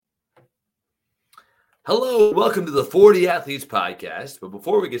Hello, welcome to the 40 Athletes Podcast. But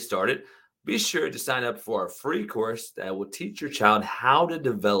before we get started, be sure to sign up for our free course that will teach your child how to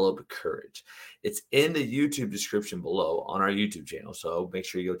develop courage. It's in the YouTube description below on our YouTube channel. So make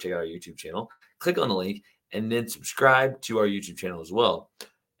sure you go check out our YouTube channel, click on the link, and then subscribe to our YouTube channel as well.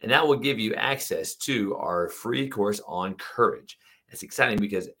 And that will give you access to our free course on courage. It's exciting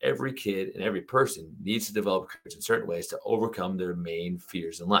because every kid and every person needs to develop courage in certain ways to overcome their main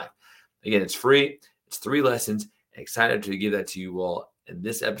fears in life. Again, it's free. It's 3 lessons. And excited to give that to you all in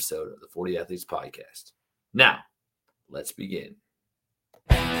this episode of the 40 Athletes Podcast. Now, let's begin.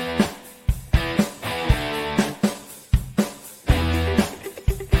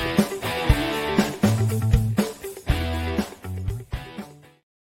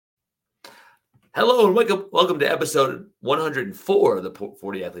 Hello and welcome to episode 104 of the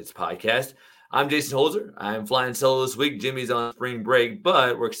 40 Athletes Podcast. I'm Jason Holzer. I'm flying solo this week. Jimmy's on spring break,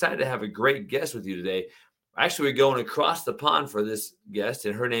 but we're excited to have a great guest with you today. Actually, we're going across the pond for this guest,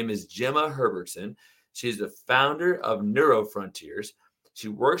 and her name is Gemma Herbertson. She's the founder of NeuroFrontiers. She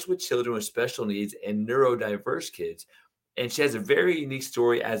works with children with special needs and neurodiverse kids, and she has a very unique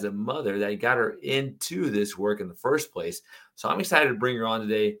story as a mother that got her into this work in the first place. So I'm excited to bring her on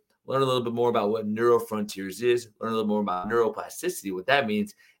today, learn a little bit more about what NeuroFrontiers is, learn a little more about neuroplasticity, what that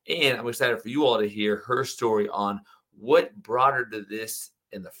means, and I'm excited for you all to hear her story on what brought her to this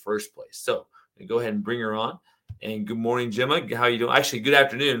in the first place. So go ahead and bring her on. And good morning, Gemma. How are you doing? Actually, good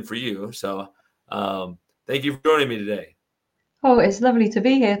afternoon for you. So thank you for joining me today. Oh, it's lovely to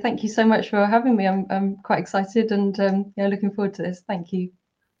be here. Thank you so much for having me. I'm quite excited and looking forward to this. Thank you.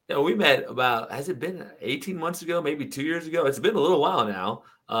 Yeah, we met about, has it been 18 months ago, maybe 2 years ago? It's been a little while now.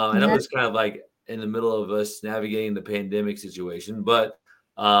 I know Yeah. it's kind of like in the middle of us navigating the pandemic situation, but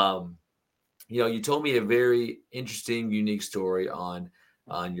you told me a very interesting, unique story on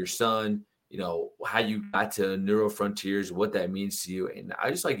your son, how you got to NeuroFrontiers, what that means to you. And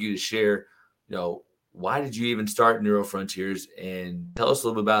I just like you to share, why did you even start NeuroFrontiers, and tell us a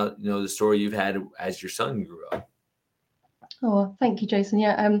little bit about, the story you've had as your son grew up. Oh, thank you, Jason.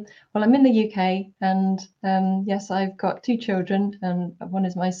 Yeah. Well, I'm in the UK, and yes, I've got 2 children, and one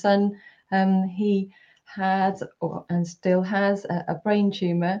is my son. He had and still has a brain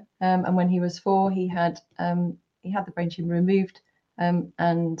tumor, and when he was 4, he had the brain tumor removed, and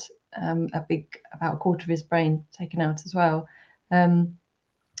about a quarter of his brain taken out as well.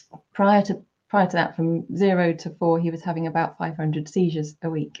 Prior to that, from 0 to 4, he was having about 500 seizures a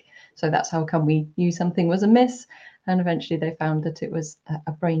week. So that's how come we knew something was amiss, and eventually they found that it was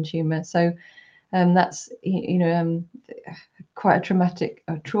a brain tumor. So that's quite a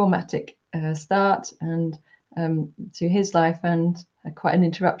traumatic start and to his life, and quite an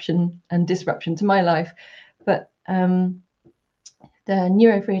interruption and disruption to my life. But the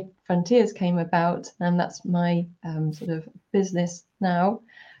NeuroFrontiers came about, and that's my sort of business now.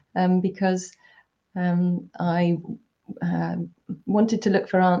 Because I wanted to look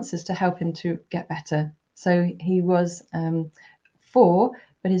for answers to help him to get better. So he was 4,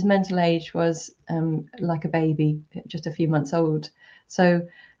 but his mental age was like a baby, just a few months old. So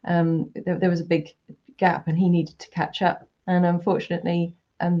there was a big gap, and he needed to catch up. And unfortunately,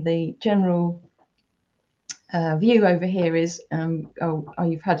 the general view over here is,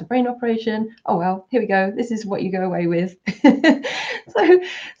 you've had a brain operation. Oh, well, here we go. This is what you go away with.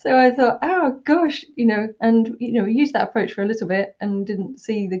 So I thought, oh gosh, and used that approach for a little bit and didn't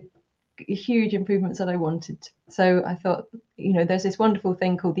see the huge improvements that I wanted. So I thought, there's this wonderful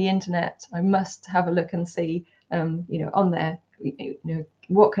thing called the internet. I must have a look and see, on there,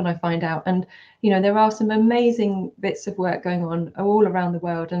 what can I find out? And there are some amazing bits of work going on all around the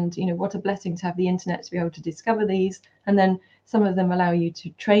world, and what a blessing to have the internet to be able to discover these, and then some of them allow you to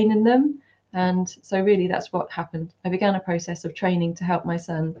train in them. And so really that's what happened. I began a process of training to help my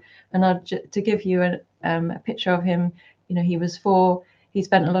son. And to give you a picture of him, he was 4. He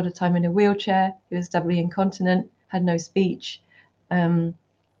spent a lot of time in a wheelchair. He was doubly incontinent, had no speech.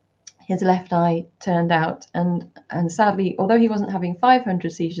 His left eye turned out, and sadly, although he wasn't having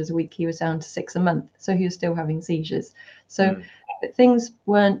 500 seizures a week, he was down to 6 a month. So he was still having seizures. So things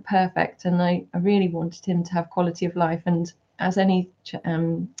weren't perfect, and I really wanted him to have quality of life. And as any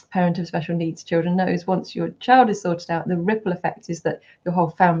parent of special needs children knows, once your child is sorted out, the ripple effect is that your whole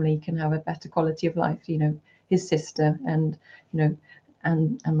family can have a better quality of life. His sister and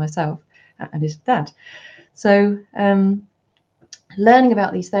and myself and his dad. So learning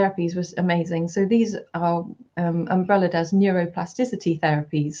about these therapies was amazing. So these are umbrellaed as neuroplasticity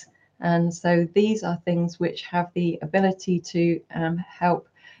therapies. And so these are things which have the ability to help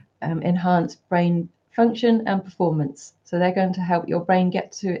enhance brain function and performance. So they're going to help your brain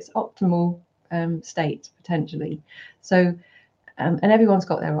get to its optimal state potentially. So and everyone's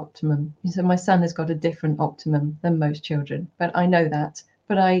got their optimum. So my son has got a different optimum than most children, but I know that.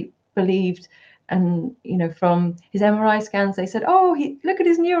 But I believed, and from his MRI scans, they said, "Oh, look at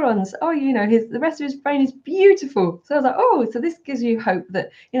his neurons. Oh, the rest of his brain is beautiful." So I was like, "Oh, so this gives you hope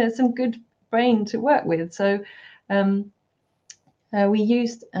that some good brain to work with." So um, we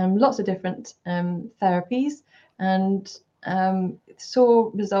used lots of different therapies and saw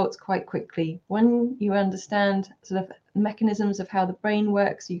results quite quickly. When you understand sort of mechanisms of how the brain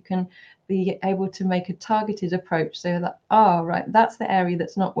works, you can be able to make a targeted approach. So that, right, that's the area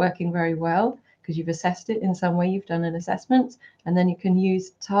that's not working very well because you've assessed it in some way, you've done an assessment, and then you can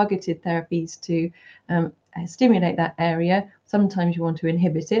use targeted therapies to stimulate that area. Sometimes you want to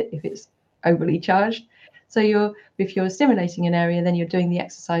inhibit it if it's overly charged. So if you're stimulating an area, then you're doing the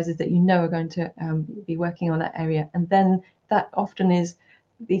exercises that are going to be working on that area. And then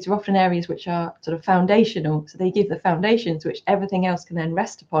these are often areas which are sort of foundational. So they give the foundations which everything else can then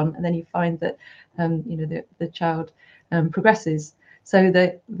rest upon. And then you find that, the child progresses. So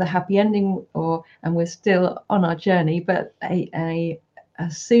the happy ending, and we're still on our journey, but a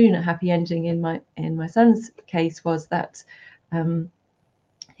soon a happy ending in my son's case was that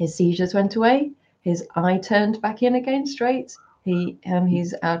his seizures went away. His eye turned back in again straight.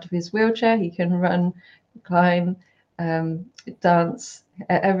 He's out of his wheelchair. He can run, climb, dance,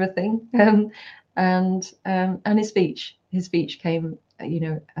 everything, and his speech came,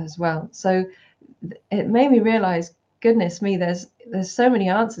 as well. So it made me realize, goodness me, there's so many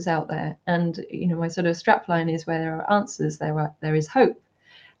answers out there, and my sort of strapline is, where there are answers, there is hope.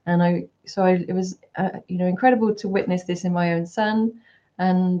 And it was incredible to witness this in my own son.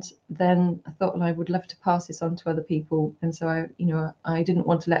 And then I thought, well, I would love to pass this on to other people. And so I didn't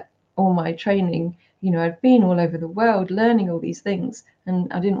want to let all my training, I've been all over the world learning all these things,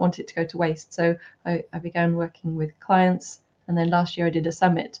 and I didn't want it to go to waste. So I began working with clients. And then last year I did a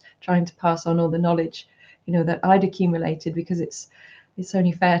summit trying to pass on all the knowledge, that I'd accumulated, because it's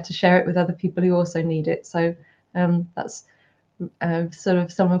only fair to share it with other people who also need it. So that's sort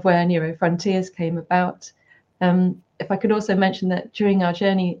of some of where Neuro Frontiers came about. If I could also mention that during our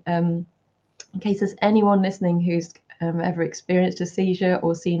journey, in case there's anyone listening who's ever experienced a seizure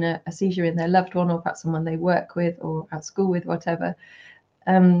or seen a seizure in their loved one, or perhaps someone they work with or at school with, whatever,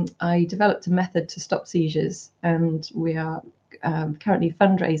 I developed a method to stop seizures, and we are currently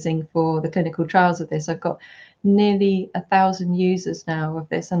fundraising for the clinical trials of this. I've got nearly 1,000 users now of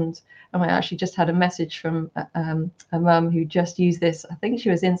this, and I actually just had a message from a mum who just used this. I think she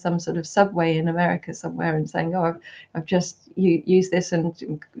was in some sort of subway in America somewhere, and saying, "Oh, I've just used this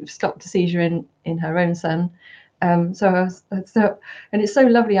and stopped a seizure in her own son." And it's so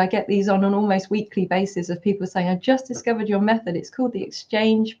lovely. I get these on an almost weekly basis of people saying, "I just discovered your method. It's called the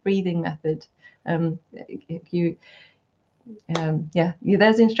exchange breathing method." If you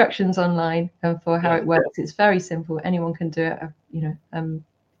there's instructions online for how it works. It's very simple. Anyone can do it.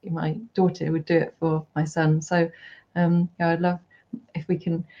 My daughter would do it for my son. So I'd love if we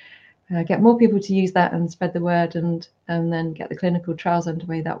can get more people to use that and spread the word, and then get the clinical trials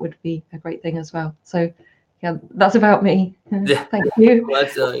underway. That would be a great thing as well. So that's about me. Yeah. Thank you. Well,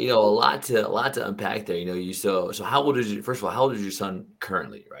 that's a lot to unpack there. So how old is first of all, how old is your son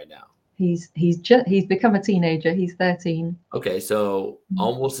currently right now? He's become a teenager. He's 13. Okay, so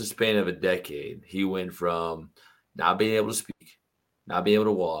almost the span of a decade, he went from not being able to speak, not being able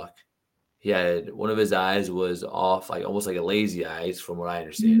to walk. He had one of his eyes was off, like almost like a lazy eyes, from what I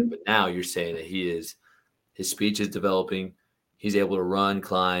understand. But now you're saying that his speech is developing. He's able to run,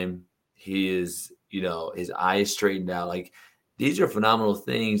 climb. He is, his eyes straightened out. Like, these are phenomenal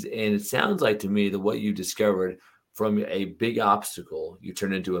things. And it sounds like to me that what you discovered from a big obstacle, you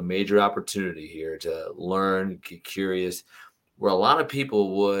turned into a major opportunity here to learn, get curious, where a lot of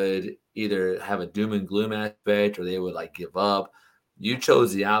people would either have a doom and gloom aspect, or they would like give up. You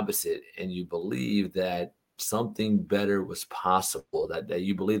chose the opposite, and you believe that something better was possible, that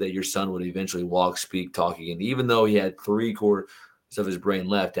you believe that your son would eventually walk, speak, talk again, even though he had 3/4 of his brain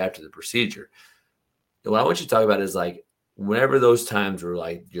left after the procedure. And what I want you to talk about is, like, whenever those times were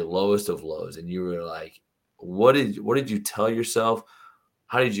like your lowest of lows, and you were like, what did you tell yourself?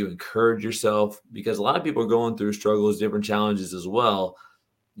 How did you encourage yourself? Because a lot of people are going through struggles, different challenges as well.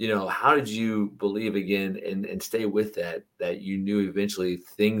 How did you believe again and stay with that you knew eventually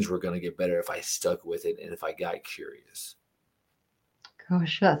things were going to get better if I stuck with it and if I got curious?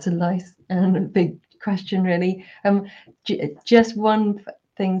 Gosh, that's a nice and big question, really. Just one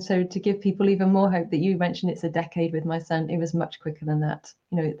thing, so to give people even more hope, that you mentioned it's a decade with my son. It was much quicker than that.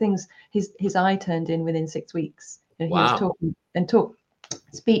 His eye turned in within 6 weeks. He was Wow. talking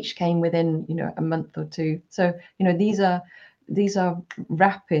Speech came within, a month or two. So, these are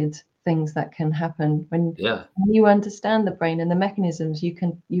rapid things that can happen when you understand the brain and the mechanisms. You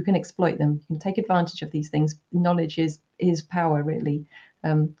can exploit them. You can take advantage of these things. Knowledge is power, really,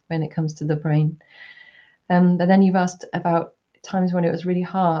 when it comes to the brain. But then you've asked about times when it was really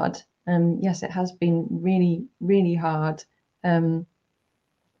hard. Yes, it has been really, really hard.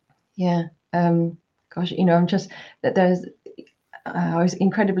 Gosh, I'm just that I was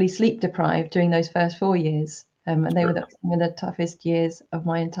incredibly sleep deprived during those first 4 years, and they were some of the toughest years of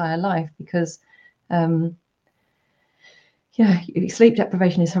my entire life because, sleep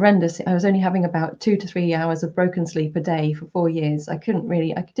deprivation is horrendous. I was only having about 2 to 3 hours of broken sleep a day for 4 years. I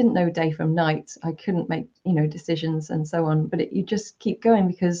didn't know day from night. I couldn't make, decisions and so on. But you just keep going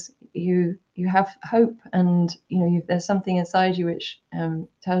because you have hope, and there's something inside you which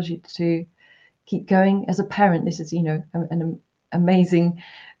tells you to keep going. As a parent, this is an amazing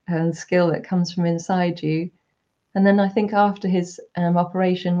skill that comes from inside you. And then I think after his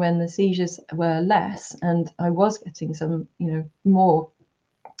operation, when the seizures were less and I was getting some more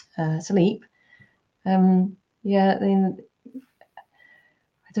sleep, then I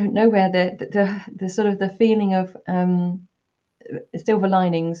don't know where the sort of the feeling of silver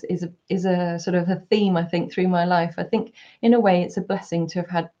linings is a sort of a theme, I think, through my life. I think in a way it's a blessing to have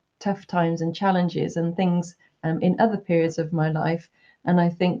had tough times and challenges and things in other periods of my life. And I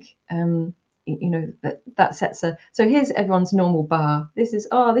think that sets so here's everyone's normal bar. This is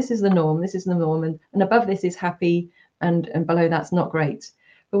the norm, and above this is happy, and below that's not great.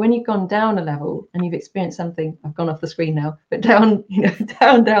 But when you've gone down a level and you've experienced something, I've gone off the screen now, but down,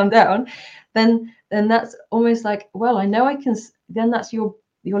 down, then that's almost like, well, I know I can. Then that's your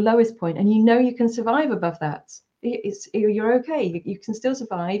lowest point, and you can survive above that. You're okay. You can still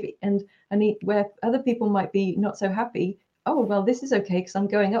survive, and where other people might be not so happy. Oh, well, this is okay because I'm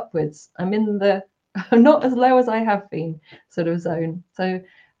going upwards. I'm not as low as I have been sort of zone. So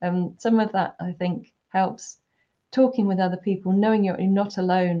some of that, I think, helps. Talking with other people, knowing you're not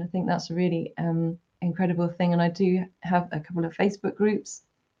alone. I think that's a really incredible thing. And I do have a couple of Facebook groups,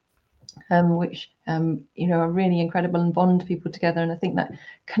 which, are really incredible and bond people together. And I think that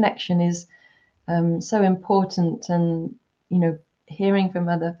connection is so important. And, hearing from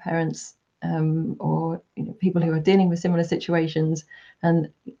other parents or people who are dealing with similar situations, and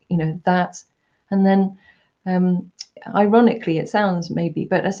that, and then ironically it sounds maybe,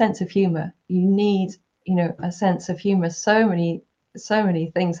 but a sense of humor. You need a sense of humor. So many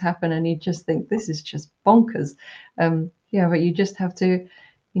things happen and you just think this is just bonkers, but you just have to,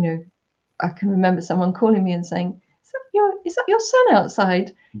 I can remember someone calling me and saying, is that your son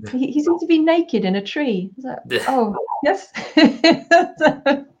outside? He seems to be naked in a tree. I was like, oh yes.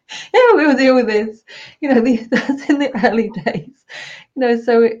 Yeah, we will deal with this. That's in the early days.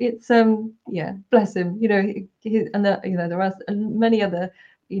 So it's bless him. And there are many other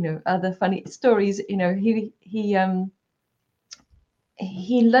other funny stories. He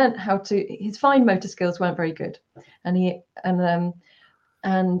learned how to. His fine motor skills weren't very good, and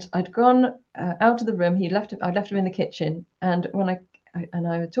I'd gone out of the room. I left him in the kitchen, and when I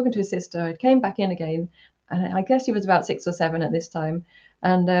was talking to his sister, I came back in again, and I guess he was about 6 or 7 at this time.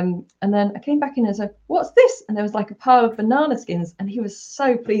 And then I came back in and said, "What's this?" And there was like a pile of banana skins, and he was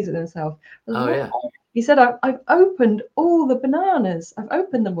so pleased with himself. He said, "I've opened all the bananas. I've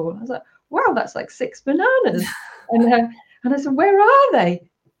opened them all." I was like, "Wow, that's like 6 bananas." And I said, "Where are they?"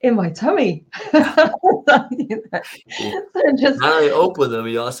 "In my tummy." Not only opened them,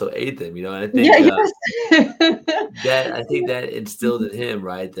 he also ate them. And I think I think that instilled in him,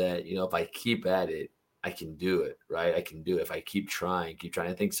 right, that if I keep at it, I can do it, right? I can do it if I keep trying.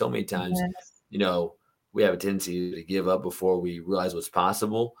 I think so many times, we have a tendency to give up before we realize what's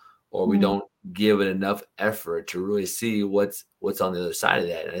possible, or we don't give it enough effort to really see what's on the other side of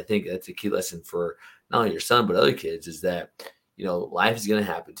that. And I think that's a key lesson for not only your son but other kids, is that life is going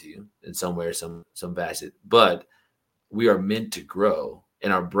to happen to you in some way or some facet, but we are meant to grow,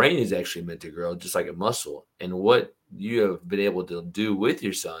 and our brain is actually meant to grow just like a muscle. And what you have been able to do with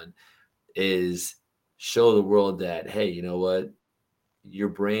your son is show the world that, hey, you know what? Your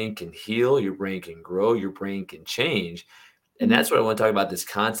brain can heal, your brain can grow, your brain can change. And that's what I want to talk about, this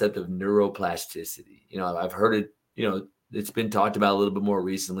concept of neuroplasticity. I've heard it, it's been talked about a little bit more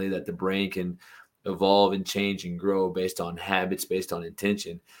recently, that the brain can evolve and change and grow based on habits, based on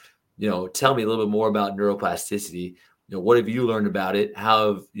intention. Tell me a little bit more about neuroplasticity. What have you learned about it?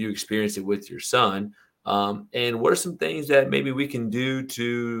 How have you experienced it with your son? And what are some things that maybe we can do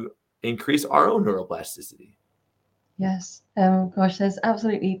to increase our own neuroplasticity? Yes. Gosh, there's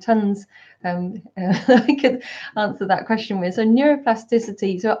absolutely tons I could answer that question with. So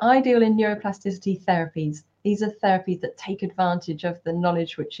neuroplasticity, so ideal in neuroplasticity therapies. These are therapies that take advantage of the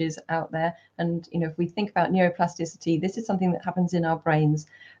knowledge which is out there. And, if we think about neuroplasticity, this is something that happens in our brains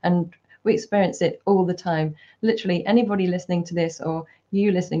and we experience it all the time. Literally anybody listening to this, or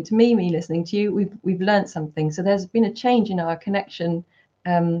you listening to me listening to you, we've learned something. So there's been a change in our connection,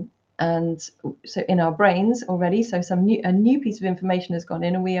 and so in our brains already. So a new piece of information has gone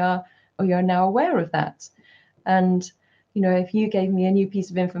in, and we are now aware of that. And if you gave me a new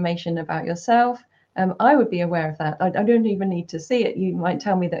piece of information about yourself, I would be aware of that. I don't even need to see it. You might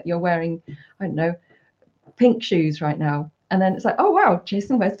tell me that you're wearing, I don't know, pink shoes right now, and then it's like, oh wow,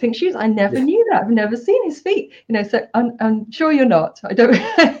 Jason wears pink shoes. I never knew that. I've never seen his feet. So I'm sure you're not. I don't.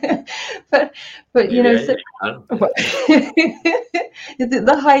 but Maybe so. I don't. Is it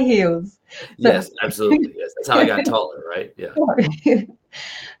the high heels? Yes, absolutely. Yes, that's how I got taller, right? Yeah.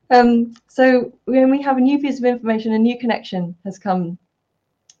 So when we have a new piece of information, a new connection has come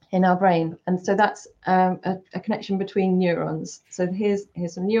in our brain, and so that's a connection between neurons. So here's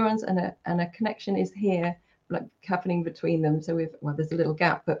some neurons, and a connection is here, like happening between them. So there's a little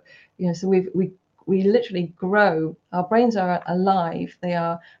gap, but so we literally grow. Our brains are alive. They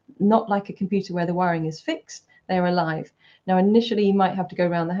are not like a computer where the wiring is fixed. They're alive. Now, initially, you might have to go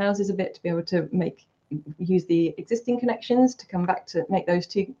around the houses a bit to be able to use the existing connections to come back to make those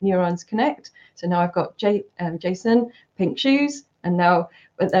two neurons connect. So now I've got Jason, pink shoes, and now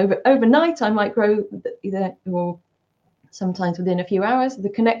overnight I might grow either, or sometimes within a few hours, the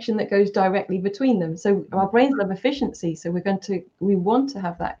connection that goes directly between them. So our brains love efficiency. So we want to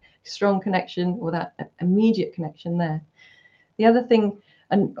have that strong connection, or that immediate connection there. The other thing,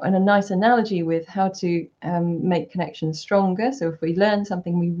 and a nice analogy with how to make connections stronger. So if we learn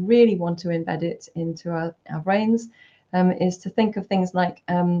something, we really want to embed it into our brains, is to think of things like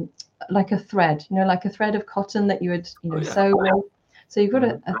a thread, like a thread of cotton that you would sew with. So you've got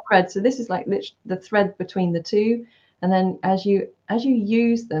a thread. So this is like the thread between the two. And then as you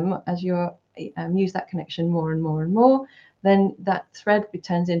use them, as you use that connection more and more and more, then that thread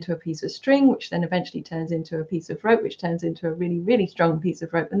turns into a piece of string, which then eventually turns into a piece of rope, which turns into a really, really strong piece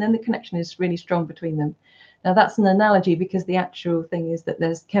of rope. And then the connection is really strong between them. Now, that's an analogy, because the actual thing is that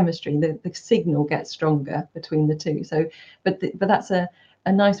there's chemistry. The signal gets stronger between the two. So, but that's a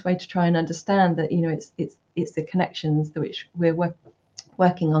nice way to try and understand that, it's the connections that which we're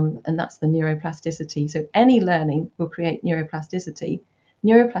working on, and that's the neuroplasticity. So any learning will create neuroplasticity.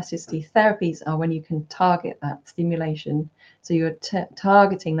 Neuroplasticity therapies are when you can target that stimulation. So you're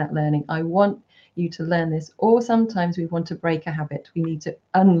targeting that learning. I want you to learn this. Or sometimes we want to break a habit. We need to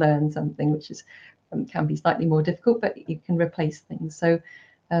unlearn something, which is can be slightly more difficult, but you can replace things. So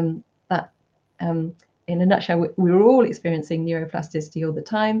that in a nutshell, we're all experiencing neuroplasticity all the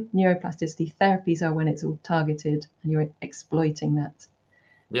time. Neuroplasticity therapies are when it's all targeted and you're exploiting that.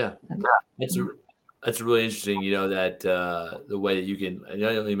 Yeah, that's really interesting. That the way that you can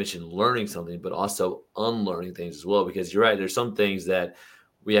not only mention learning something, but also unlearning things as well. Because you're right, there's some things that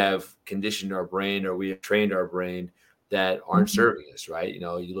we have conditioned our brain, or we have trained our brain, that aren't serving us. Right?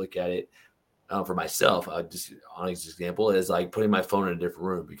 You look at it. For myself, just honest example is like putting my phone in a different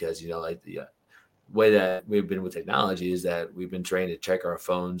room, because like the way that we've been with technology is that we've been trained to check our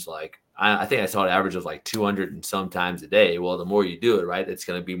phones. Like I think I saw an average of like 200 and some times a day. Well, the more you do it, right, it's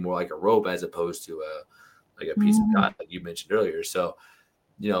going to be more like a rope as opposed to a piece of cotton, like you mentioned earlier. So,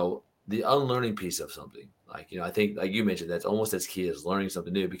 the unlearning piece of something, like, I think, like you mentioned, that's almost as key as learning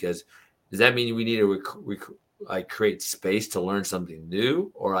something new. Because does that mean we need to like create space to learn something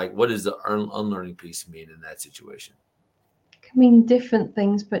new, or like what does the unlearning piece mean in that situation? Can mean different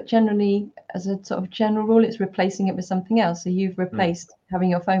things, but generally, as a sort of general rule, it's replacing it with something else. So you've replaced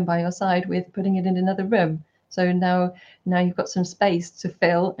having your phone by your side with putting it in another room. So now you've got some space to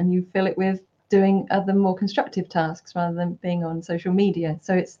fill, and you fill it with doing other more constructive tasks rather than being on social media.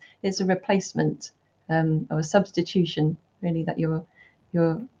 So it's a replacement, or a substitution, really, that you're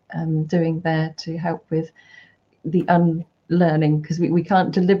doing there to help with the unlearning, because we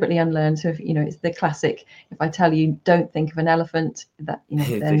can't deliberately unlearn. So if it's the classic, if I tell you don't think of an elephant, that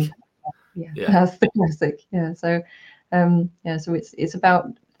then that's the classic. So so it's about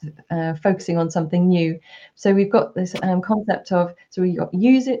focusing on something new. So we've got this concept of, so we got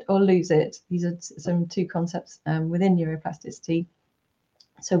use it or lose it. These are some two concepts within neuroplasticity.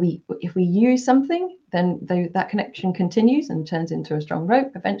 So if we use something, then that connection continues and turns into a strong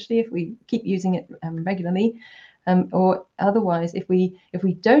rope eventually, if we keep using it regularly. Or otherwise, if we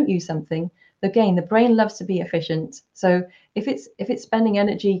don't use something, again, the brain loves to be efficient. So if it's spending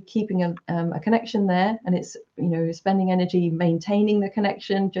energy keeping a connection there, and it's spending energy maintaining the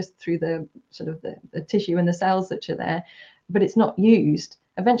connection just through the sort of the tissue and the cells that are there, but it's not used,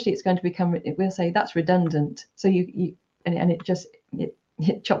 eventually it's going to become, we'll say that's redundant. So and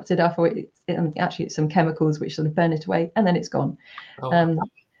it chops it off, or actually it's some chemicals which sort of burn it away, and then it's gone.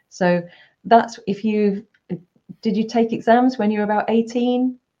 So that's, did you take exams when you were about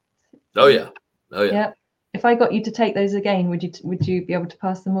 18? Oh yeah. If I got you to take those again, would you be able to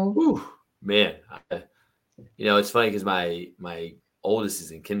pass them all? Ooh, man, it's funny because my oldest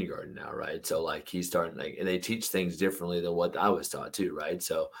is in kindergarten now, right? So like he's starting, like, and they teach things differently than what I was taught too, right?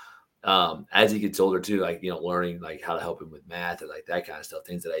 So as he gets older too, like, learning like how to help him with math and like that kind of stuff,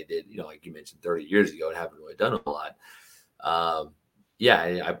 things that I did, like you mentioned 30 years ago and haven't really done a lot.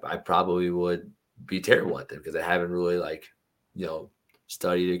 I probably would be terrible at them because I haven't really like,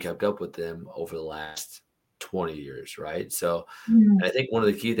 studied or kept up with them over the last 20 years. Right. So I think one of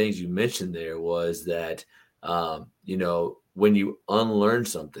the key things you mentioned there was that, when you unlearn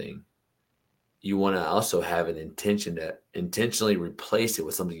something, you want to also have an intention to intentionally replace it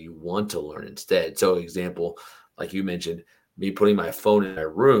with something you want to learn instead. So example, like you mentioned, me putting my phone in my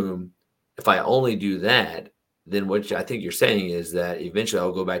room, if I only do that, then what I think you're saying is that eventually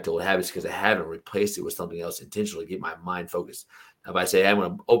I'll go back to old habits because I haven't replaced it with something else intentionally to get my mind focused. Now, if I say I'm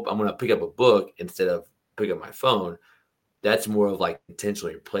going to pick up a book instead of pick up my phone, that's more of like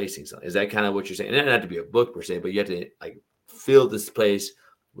intentionally replacing something. Is that kind of what you're saying? And it doesn't have to be a book per se, but you have to like fill this place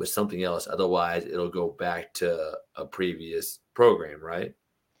with something else. Otherwise, it'll go back to a previous program, right?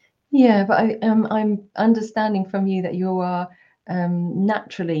 Yeah, but I'm understanding from you that you are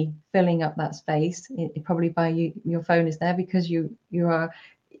naturally filling up that space. Probably by your phone is there because you're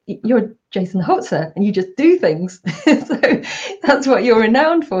Jason Holzer and you just do things. So that's what you're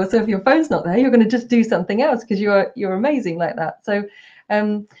renowned for. So if your phone's not there, you're going to just do something else because you're amazing like that. So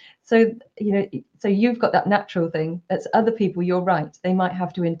so you've got that natural thing. That's other people, you're right, they might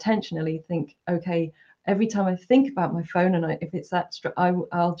have to intentionally think, okay, every time I think about my phone, and if it's that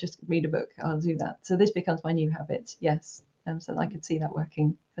I'll just read a book, I'll do that. So this becomes my new habit. Yes. So I could see that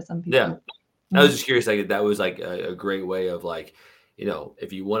working for some people. Yeah. I was just curious, like that was like a great way of like,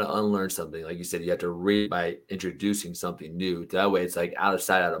 if you want to unlearn something, like you said, you have to read by introducing something new. That way it's like out of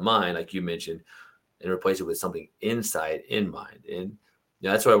sight, out of mind, like you mentioned, and replace it with something inside in mind. And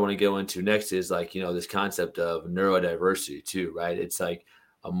that's what I want to go into next is like, this concept of neurodiversity too, right? It's like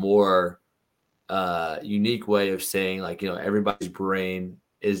a more unique way of saying like, everybody's brain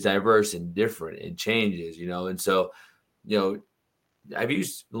is diverse and different and changes, and so, have you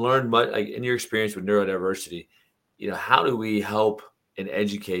learned much like in your experience with neurodiversity, how do we help and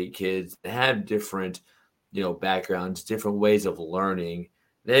educate kids that have different, backgrounds, different ways of learning?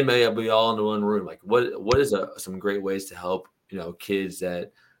 They may be all in one room. Like what is some great ways to help, kids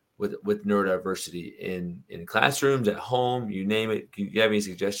that with neurodiversity in classrooms, at home, you name it. Do you have any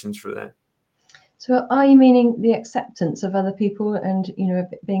suggestions for that? So are you meaning the acceptance of other people and,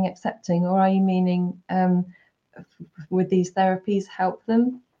 being accepting, or are you meaning with these therapies help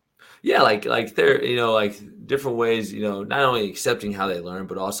them? Yeah, like they're, like different ways, not only accepting how they learn,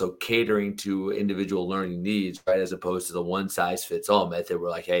 but also catering to individual learning needs, right? As opposed to the one size fits all method where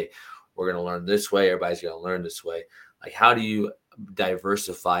like, hey, we're going to learn this way, everybody's going to learn this way. Like, how do you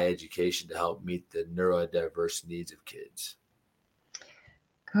diversify education to help meet the neurodiverse needs of kids?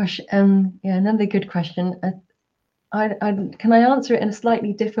 Gosh, yeah, another good question. Can I answer it in a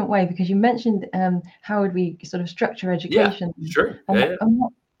slightly different way? Because you mentioned how would we sort of structure Yeah, education, sure.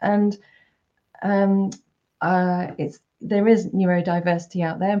 and there is neurodiversity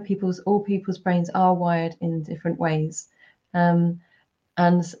out there, and all people's brains are wired in different ways,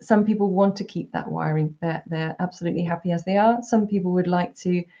 and some people want to keep that wiring. They're absolutely happy as they are. Some people would like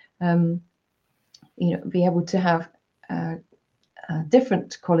to, be able to have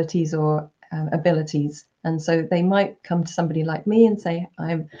different qualities or abilities. And so they might come to somebody like me and say,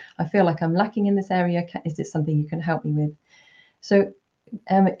 I feel like I'm lacking in this area. Is this something you can help me with? So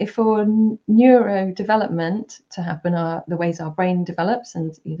if for neurodevelopment to happen, the ways our brain develops,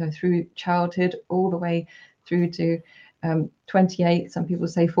 and through childhood all the way through to 28, some people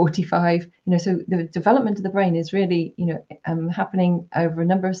say 45, so the development of the brain is really happening over a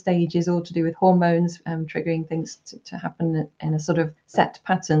number of stages, all to do with hormones triggering things to happen in a sort of set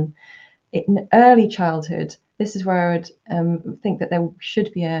pattern. In early childhood, this is where I would think that there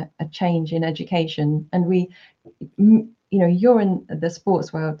should be a change in education. And you're in the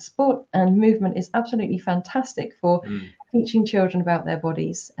sports world. Sport and movement is absolutely fantastic for teaching children about their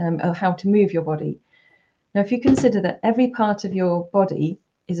bodies, or how to move your body. Now, if you consider that every part of your body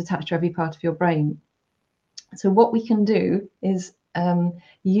is attached to every part of your brain. So what we can do is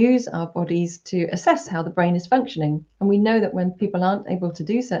use our bodies to assess how the brain is functioning. And we know that when people aren't able to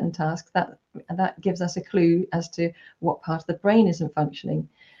do certain tasks, that gives us a clue as to what part of the brain isn't functioning.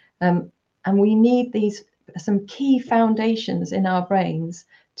 And we need some key foundations in our brains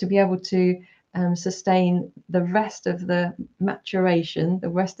to be able to sustain the rest of the maturation, the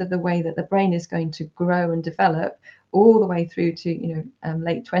rest of the way that the brain is going to grow and develop, all the way through to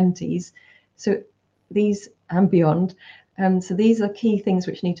late 20s. So these and beyond. So these are key things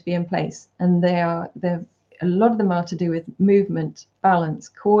which need to be in place, and a lot of them are to do with movement, balance,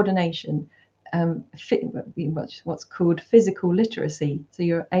 coordination, what's called physical literacy. So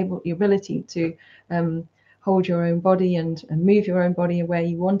your ability to hold your own body and move your own body where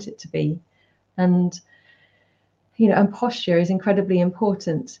you want it to be, and and posture is incredibly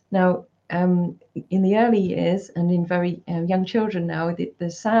important. Now, in the early years and in very young children now,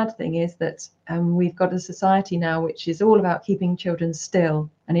 the sad thing is that we've got a society now which is all about keeping children still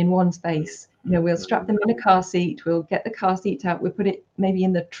and in one space. We'll strap them in a car seat, we'll get the car seat out, we'll put it maybe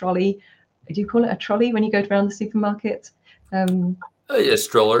in the trolley. Do you call it a trolley when you go around the supermarket? Yeah,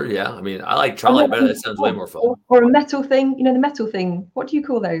 stroller. Yeah, I mean, I like trolley better. That sounds way more fun. Or a metal thing. The metal thing. What do you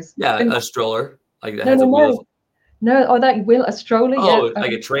call those? Yeah, a stroller like that No, has no, the wheels. no. No, oh, that will a stroller, yeah. Oh,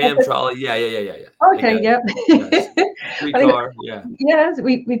 like a tram trolley. Yeah. Okay, Like yeah. yes. Streetcar. Yeah. Yes,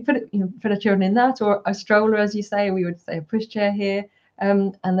 we put it, put our children in that, or a stroller, as you say. We would say a pushchair here,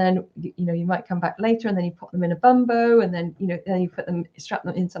 and then you might come back later, and then you put them in a bumbo, and then then you strap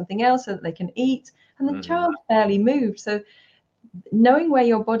them in something else so that they can eat, and the child barely moved. So knowing where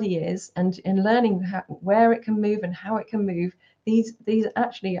your body is and learning where it can move and how it can move, these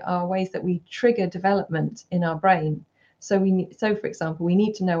actually are ways that we trigger development in our brain. So for example, we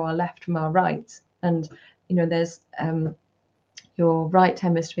need to know our left from our right, and there's your right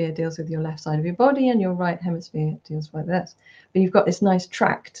hemisphere deals with your left side of your body, and your right hemisphere deals with this. But you've got this nice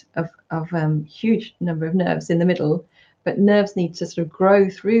tract of huge number of nerves in the middle, but nerves need to sort of grow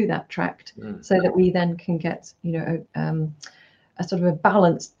through that tract so that we then can get a sort of a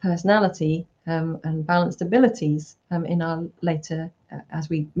balanced personality and balanced abilities in our later as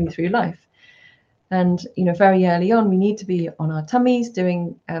we move through life. And very early on, we need to be on our tummies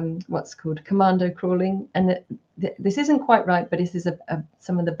doing what's called commando crawling. And this isn't quite right, but this is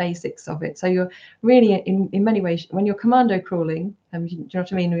some of the basics of it. So you're really, in many ways, when you're commando crawling, do you know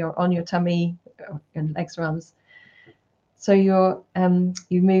what I mean? You're on your tummy and legs, arms. So you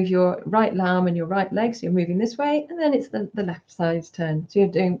move your right arm and your right leg, so you're moving this way, and then it's the left side's turn. So you're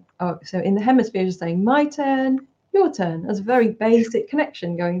doing, so in the hemisphere, you're saying my turn, your turn. There's a very basic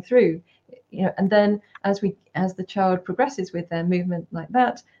connection going through, and then as the child progresses with their movement like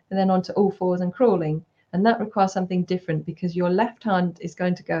that, and then onto all fours and crawling. And that requires something different because your left hand is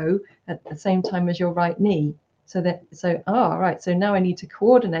going to go at the same time as your right knee. So right. So now I need to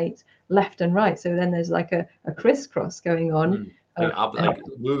coordinate left and right. So then there's like a crisscross going on. Like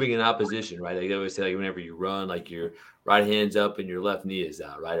moving in opposition, right? Like they always say, like whenever you run, like your right hand's up and your left knee is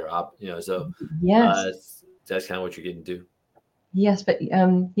out, right? Or so yes, that's kind of what you're getting to. Yes, but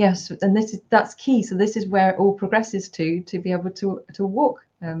yes, and that's key. So this is where it all progresses to be able to walk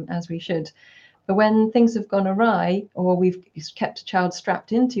as we should. But when things have gone awry, or we've kept a child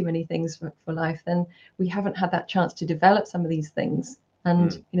strapped in too many things for life, then we haven't had that chance to develop some of these things,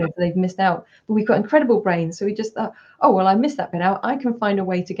 and they've missed out. But we've got incredible brains, so we just thought, oh well, I missed that bit out. I can find a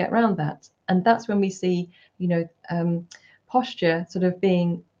way to get around that, and that's when we see, posture sort of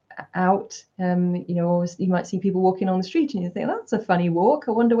being out. Or you might see people walking on the street, and you think, that's a funny walk.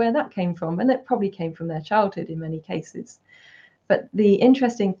 I wonder where that came from, and it probably came from their childhood in many cases. But the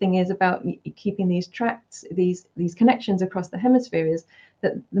interesting thing is about keeping these tracts, these connections across the hemisphere, is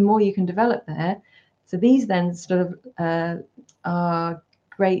that the more you can develop there. So these then sort of are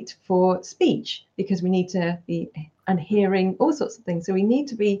great for speech, because we need to be, and hearing, all sorts of things. So we need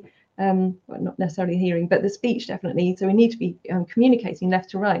to be, well, not necessarily hearing, but the speech definitely. So we need to be communicating left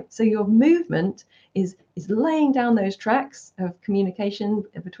to right. So your movement is laying down those tracks of communication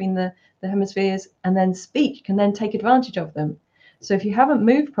between the hemispheres, and then speech can then take advantage of them. So if you haven't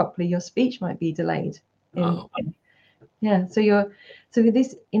moved properly, your speech might be delayed. Yeah. So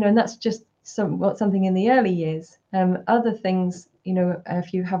this, and that's just something in the early years. Other things,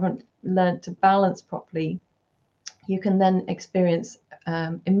 if you haven't learned to balance properly, you can then experience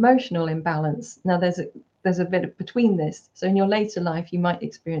emotional imbalance. Now there's a bit between this. So in your later life, you might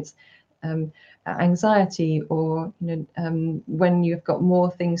experience anxiety, or when you've got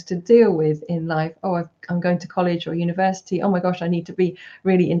more things to deal with in life. Oh, I'm going to college or university. Oh my gosh, I need to be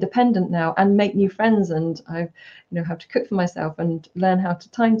really independent now and make new friends, and I have to cook for myself and learn how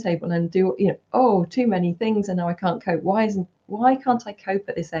to timetable and do too many things, and now I can't cope. Why can't I cope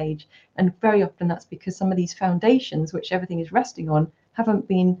at this age? And very often that's because some of these foundations, which everything is resting on, haven't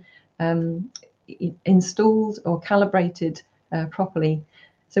been installed or calibrated properly.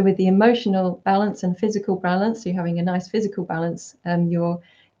 So with the emotional balance and physical balance, you're having a nice physical balance,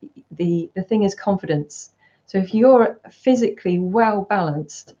 the thing is confidence. So if you're physically well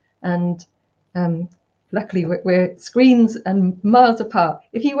balanced, and luckily we're screens and miles apart.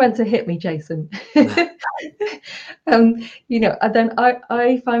 If you went to hit me, Jason, then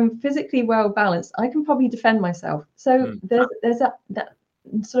if I'm physically well balanced, I can probably defend myself. So there's that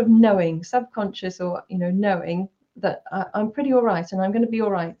sort of knowing, subconscious, or knowing that I'm pretty all right, and I'm going to be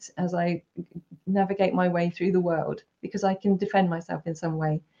all right as I navigate my way through the world, because I can defend myself in some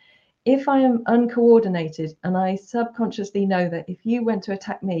way. If I am uncoordinated, and I subconsciously know that if you went to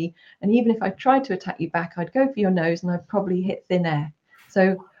attack me, and even if I tried to attack you back, I'd go for your nose and I'd probably hit thin air.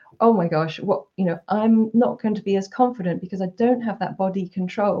 So, oh my gosh, I'm not going to be as confident because I don't have that body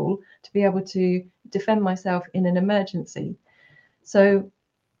control to be able to defend myself in an emergency. So,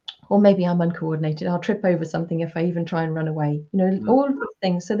 or maybe I'm uncoordinated. I'll trip over something if I even try and run away. All of these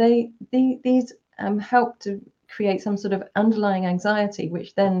things. So these help to create some sort of underlying anxiety,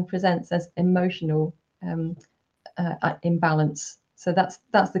 which then presents as emotional imbalance. So that's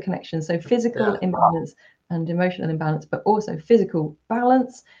the connection. So physical imbalance and emotional imbalance, but also physical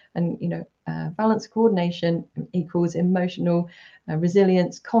balance, and balance, coordination equals emotional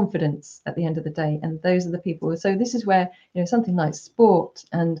resilience, confidence at the end of the day. And those are the people. So this is where something like sport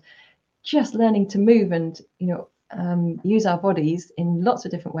and just learning to move and use our bodies in lots of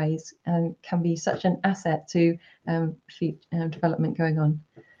different ways can be such an asset to development going on.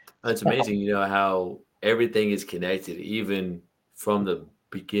 It's amazing, how everything is connected, even from the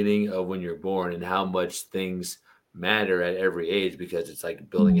beginning of when you're born, and how much things matter at every age, because it's like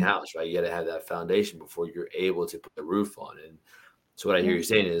building a house, right? You got to have that foundation before you're able to put the roof on. And so what I hear you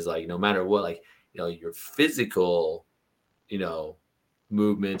saying is, like, no matter what, like, your physical,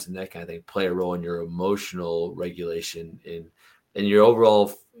 movements and that kind of thing play a role in your emotional regulation and your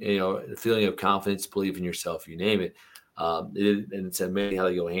overall, feeling of confidence, belief in yourself, you name it. And it's amazing how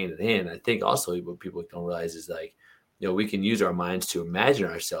they go hand in hand. I think also what people don't realize is, like, we can use our minds to imagine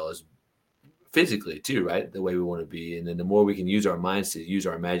ourselves physically too, right? The way we want to be. And then the more we can use our minds to use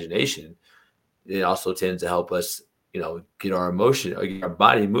our imagination, it also tends to help us, get our emotion, or get our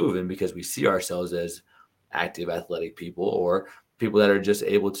body moving, because we see ourselves as active, athletic people, or people that are just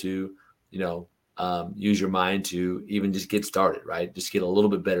able to, use your mind to even just get started, right? Just get a little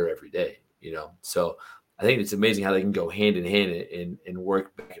bit better every day, So I think it's amazing how they can go hand in hand and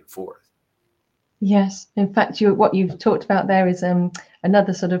work back and forth. Yes, in fact, what you've talked about there is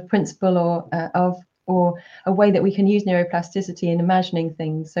another sort of principle or a way that we can use neuroplasticity in imagining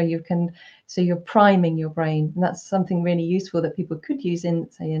things. So you're priming your brain, and that's something really useful that people could use in,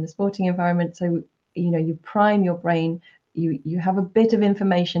 say, in a sporting environment. So you prime your brain. You have a bit of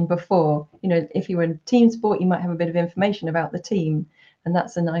information before. If you were in team sport, you might have a bit of information about the team, and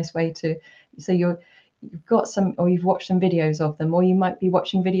that's a nice way to. So you've got some, or you've watched some videos of them, or you might be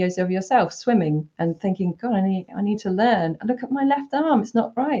watching videos of yourself swimming and thinking, God, I need to learn. Look at my left arm, it's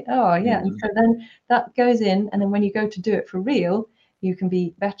not right. Oh yeah. And so then that goes in, and then when you go to do it for real, you can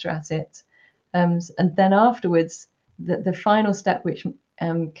be better at it. And then afterwards, the final step, which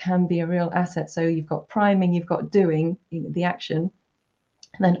can be a real asset. So you've got priming, you've got doing the action,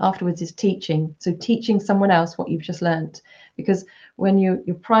 and then afterwards is teaching. So teaching someone else what you've just learned, because when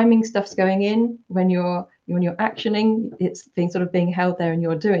you're priming, stuff's going in. When you're actioning, it's being held there and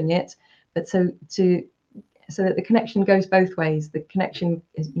you're doing it. But so that the connection goes both ways. The connection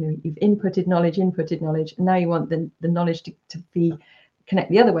is, you've inputted knowledge, and now you want the knowledge to be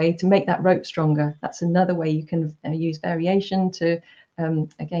connect the other way to make that rope stronger. That's another way you can use variation to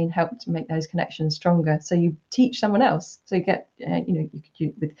again help to make those connections stronger. So you teach someone else. So you get you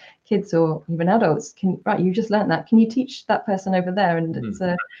could with kids or even adults, you just learned that, can you teach that person over there? And it's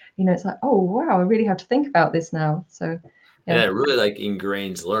it's like, oh wow, I really have to think about this now. So yeah, it really like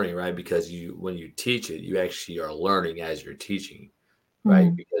ingrains learning, right? Because when you teach it, you actually are learning as you're teaching,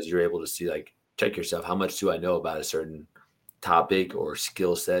 right? Because you're able to see, like, check yourself, how much do I know about a certain topic or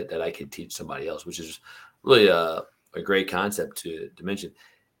skill set that I can teach somebody else, which is really a great concept to mention.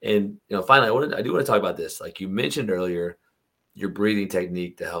 And finally, I do want to talk about this. Like you mentioned earlier, your breathing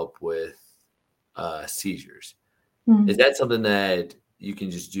technique to help with seizures. Is that something that you can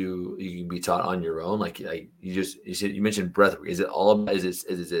be taught on your own? Like you mentioned breath work. Is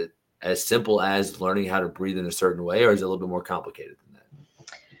it as simple as learning how to breathe in a certain way, or is it a little bit more complicated than that?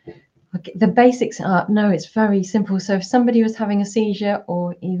 Okay, the basics are, no, it's very simple. So if somebody was having a seizure,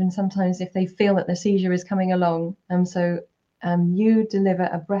 or even sometimes if they feel that the seizure is coming along, you deliver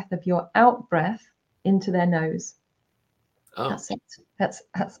a breath of your out breath into their nose. Oh. That's it. That's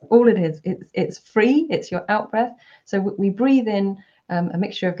all it is. It's free. It's your out breath. So we breathe in a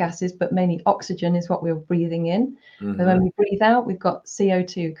mixture of gases, but mainly oxygen is what we're breathing in. Mm-hmm. And when we breathe out, we've got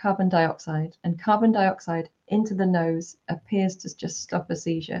CO2, carbon dioxide, and carbon dioxide into the nose appears to just stop a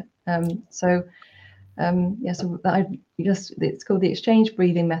seizure. It's called the exchange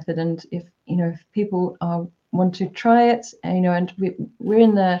breathing method. And if people want to try it, and we're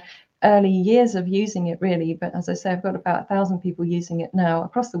in the early years of using it, really. But as I say, I've got about 1,000 people using it now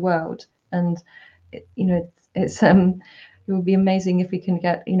across the world, and it would be amazing if we can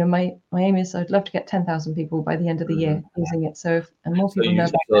get. My aim is I'd love to get 10,000 people by the end of the year using it. So and more people know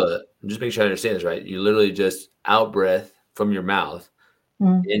about it. Just make sure I understand this right. You literally just out breath from your mouth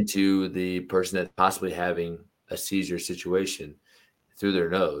into the person that's possibly having a seizure situation through their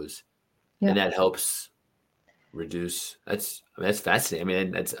nose, and that helps reduce. That's fascinating. I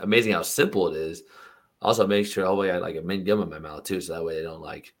mean, that's amazing how simple it is. Also, make sure I got like a mint gum in my mouth too, so that way they don't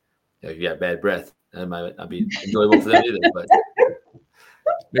if you got bad breath, that might not be enjoyable for them either. But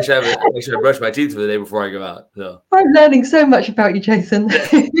make sure I brush my teeth for the day before I go out. So I'm learning so much about you, Jason.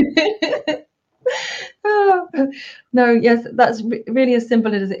 No, yes, that's really as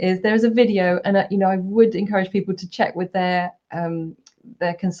simple as it is. There is a video, and I would encourage people to check with their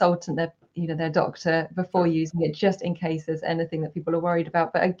consultant, their doctor before using it, just in case there's anything that people are worried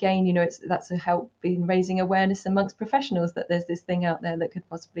about. But again, that's a help in raising awareness amongst professionals that there's this thing out there that could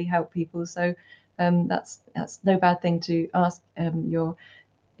possibly help people. So that's no bad thing to ask your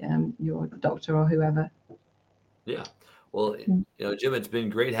doctor or whoever. Yeah. Well, Jim, it's been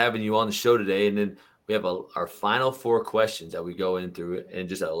great having you on the show today. And then we have our final 4 questions that we go in through, and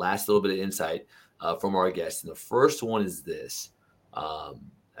just a last little bit of insight from our guests. And the first one is this: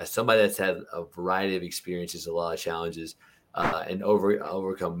 as somebody that's had a variety of experiences, a lot of challenges, and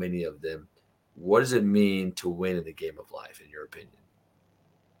overcome many of them, what does it mean to win in the game of life, in your opinion?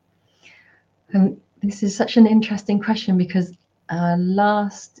 This is such an interesting question, because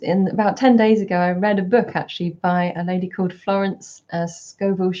about 10 days ago, I read a book actually by a lady called Florence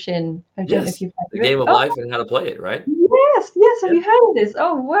Scovel Shinn. I don't know if you've heard The of it. Game of Life and How to Play It, right? Yes. Have you heard of this?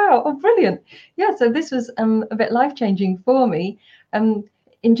 Oh, wow. Oh, brilliant. Yeah, so this was a bit life-changing for me.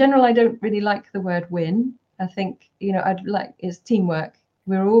 In general, I don't really like the word win. I think, it's teamwork.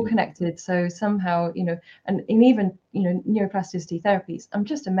 We're all connected. So somehow, and in even, neuroplasticity therapies, I'm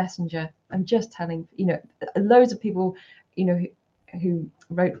just a messenger. I'm just telling, loads of people, who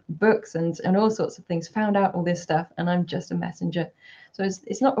wrote books and all sorts of things, found out all this stuff, and I'm just a messenger. So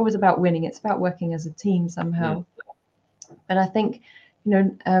it's not always about winning. It's about working as a team somehow. But I think,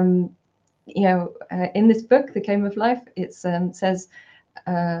 in this book, The Game of Life, it says,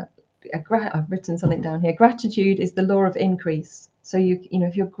 I've written something down here. Gratitude is the law of increase. So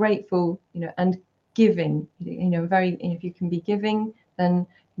if you're grateful, and giving, if you can be giving, then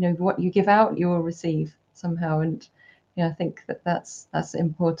what you give out, you will receive somehow. And I think that's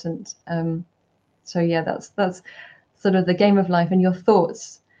important. That's sort of the game of life. And your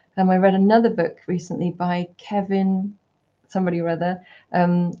thoughts. I read another book recently by Kevin, somebody or other,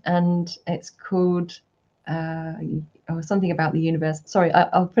 and it's called something about the universe. Sorry,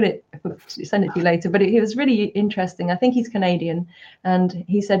 I'll send it to you later. But it was really interesting. I think he's Canadian, and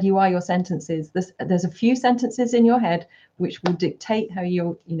he said, "You are your sentences." There's a few sentences in your head which will dictate how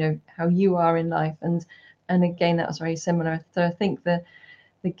you are in life. And again, that was very similar. So I think the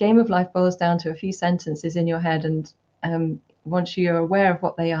game of life boils down to a few sentences in your head, and once you're aware of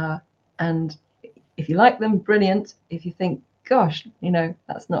what they are, and if you like them, brilliant. If you think, gosh,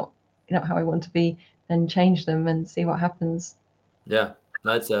 that's not how I want to be, then change them and see what happens. Yeah,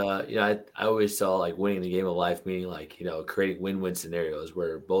 that's I always saw like winning the game of life meaning creating win-win scenarios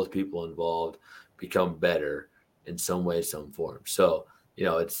where both people involved become better in some way, some form. So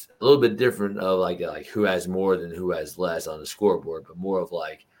it's a little bit different of like who has more than who has less on the scoreboard, but more of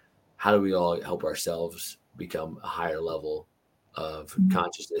like how do we all help ourselves become a higher level of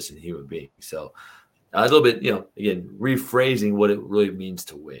consciousness and human beings. So a little bit, again, rephrasing what it really means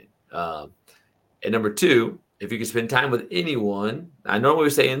to win. And number 2, if you could spend time with anyone, I normally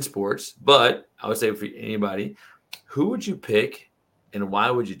say in sports, but I would say for anybody, who would you pick and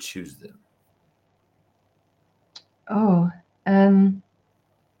why would you choose them?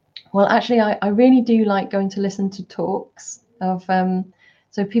 Well, actually, I really do like going to listen to talks. of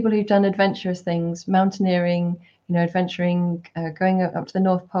so people who've done adventurous things, mountaineering, adventuring, going up to the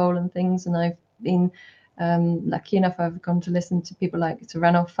North Pole and things. And I've been lucky enough, I've gone to listen to people like Sir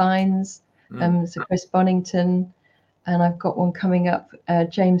Ranulph Fiennes, so Chris Bonington, and I've got one coming up,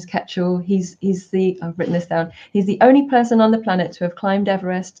 James Ketchell. He's the, I've written this down, he's the only person on the planet to have climbed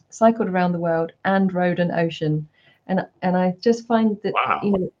Everest, cycled around the world, and rode an ocean. And I just find that,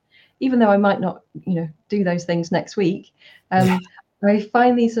 Wow. Even though I might not, do those things next week, I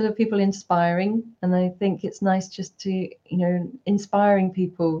find these sort of people inspiring, and I think it's nice just to, inspiring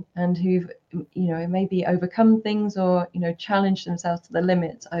people and who've, maybe overcome things or, challenged themselves to the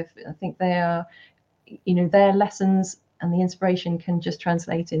limit. I think they are, their lessons and the inspiration can just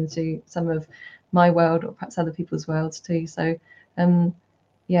translate into some of my world or perhaps other people's worlds too. So,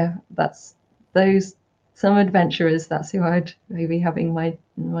 that's those some adventurers. That's who I'd maybe having my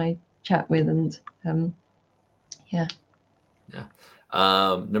chat with, and yeah.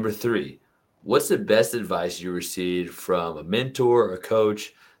 Number 3, what's the best advice you received from a mentor or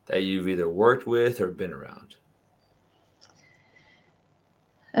coach that you've either worked with or been around?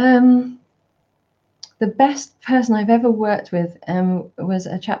 The best person I've ever worked with was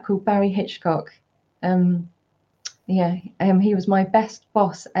a chap called Barry Hitchcock. He was my best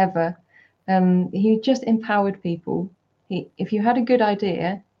boss ever. He just empowered people. If you had a good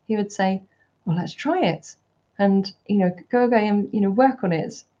idea, he would say, "Well, let's try it, and go away and work on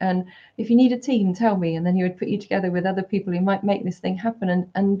it. And if you need a team, tell me." And then he would put you together with other people who might make this thing happen.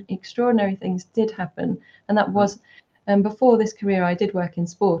 And extraordinary things did happen. And that was before this career. I did work in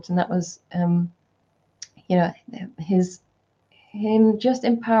sport, and that was him just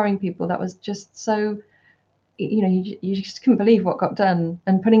empowering people. That was just so. You just couldn't believe what got done,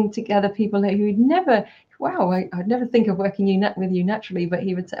 and putting together people who'd never, I'd never think of working with you naturally, but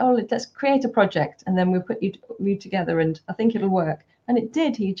he would say, "Oh, let's create a project, and then we'll put you together, and I think it'll work." And it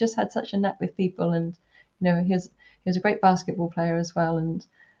did. He just had such a knack with people, and he was a great basketball player as well, and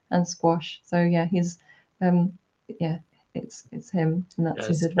squash. So yeah, it's him, and that's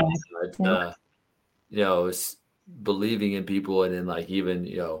his advice. It's believing in people, and then like even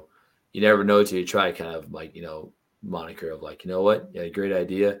you never know till you try, kind of like moniker of like, what, yeah, great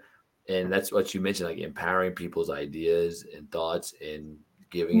idea. And that's what you mentioned, like empowering people's ideas and thoughts and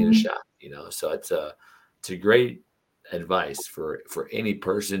giving it a shot. So it's a great advice for any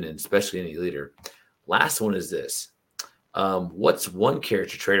person, and especially any leader. Last one is this: what's one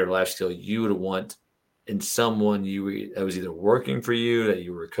character trait or life skill you would want in someone that was either working for you, that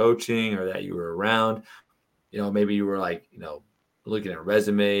you were coaching, or that you were around? Maybe you were like, looking at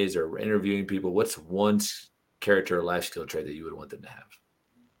resumes or interviewing people. What's one character or life skill trait that you would want them to have?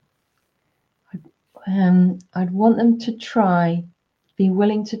 I'd want them to be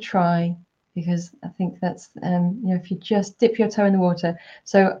willing to try, because I think that's, if you just dip your toe in the water.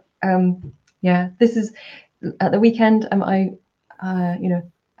 So, this is at the weekend. I'm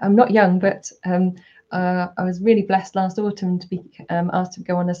not young, but I was really blessed last autumn to be asked to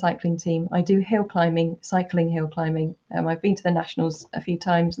go on a cycling team. I do cycling hill climbing. I've been to the nationals a few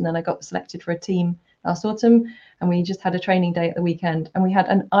times, and then I got selected for a team last autumn, and we just had a training day at the weekend, and we had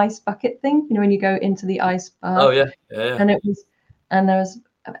an ice bucket thing, when you go into the ice bath. Oh yeah. And there was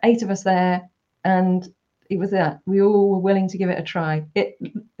 8 of us there, and it was that we all were willing to give it a try.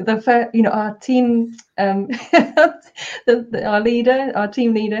 Our team, our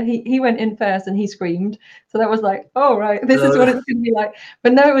team leader, he went in first and he screamed. So that was like, oh right, this is what it's going to be like.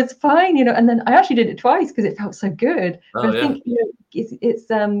 But no, it was fine, And then I actually did it twice because it felt so good. But I think it's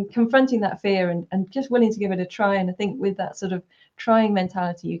confronting that fear and just willing to give it a try. And I think with that sort of trying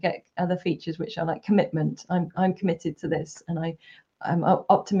mentality, you get other features which are like commitment. I'm committed to this, and I'm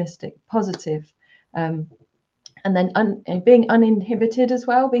optimistic, positive. And then being uninhibited as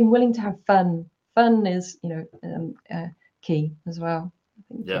well, being willing to have fun. Fun is, key as well.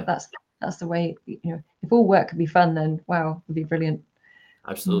 I think that's the way. If all work could be fun, then wow, it'd be brilliant.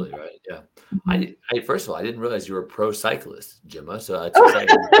 Absolutely right. Yeah. I first of all, I didn't realize you were a pro cyclist, Gemma. So that's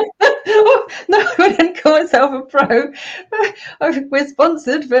exciting. No, I didn't call myself a pro. We're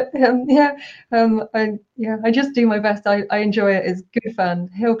sponsored, but I just do my best. I enjoy it. It's good fun.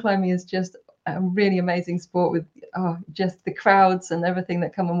 Hill climbing is just a really amazing sport with just the crowds and everything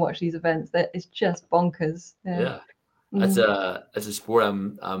that come and watch these events. That it's just bonkers. Yeah. That's a sport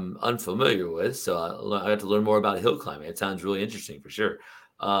I'm unfamiliar with, so I got to learn more about hill climbing. It sounds really interesting for sure.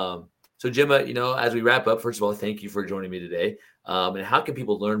 So Gemma, as we wrap up, first of all, thank you for joining me today. And how can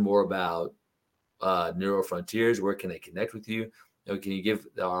people learn more about Neuro Frontiers? Where can they connect with you? Can you give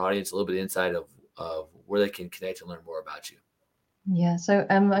our audience a little bit of insight of where they can connect and learn more about you? Yeah, so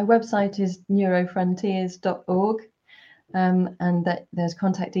my website is neurofrontiers.org. and that there's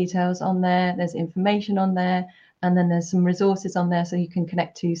contact details on there, there's information on there, and then there's some resources on there, so you can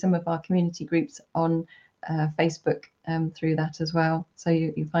connect to some of our community groups on Facebook through that as well. So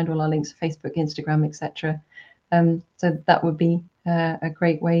you find all our links, Facebook, Instagram, etc. So that would be a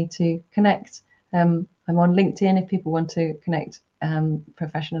great way to connect. I'm on LinkedIn if people want to connect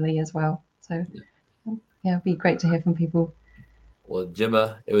professionally as well. So yeah, it'd be great to hear from people. Well,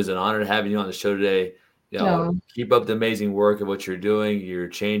 Gemma, it was an honor having you on the show today. Oh, Keep up the amazing work of what you're doing. You're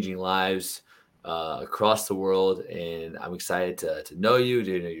changing lives across the world, and I'm excited to know you,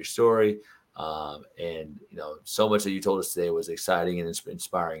 to know your story. And so much that you told us today was exciting and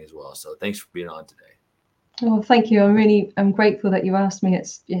inspiring as well. So thanks for being on today. oh, thank you. I'm grateful that you asked me.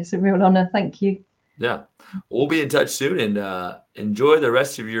 It's a real honor. Thank you. Yeah, we'll be in touch soon, and enjoy the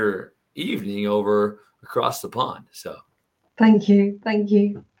rest of your evening over across the pond. So. Thank you. Thank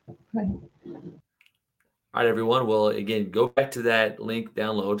you. Bye. All right, everyone. Well, again, go back to that link to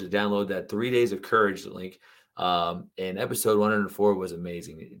download that 3 Days of Courage link. And episode 104 was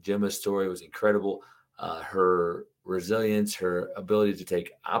amazing. Gemma's story was incredible. Her resilience, her ability to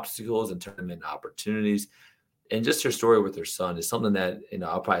take obstacles and turn them into opportunities, and just her story with her son is something that,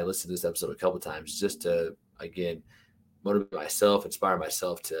 I'll probably listen to this episode a couple of times just to, again, motivate myself, inspire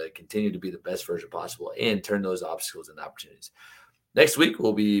myself to continue to be the best version possible and turn those obstacles into opportunities. Next week,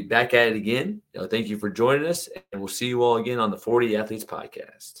 we'll be back at it again. Thank you for joining us, and we'll see you all again on the 40 Athletes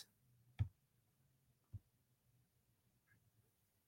Podcast.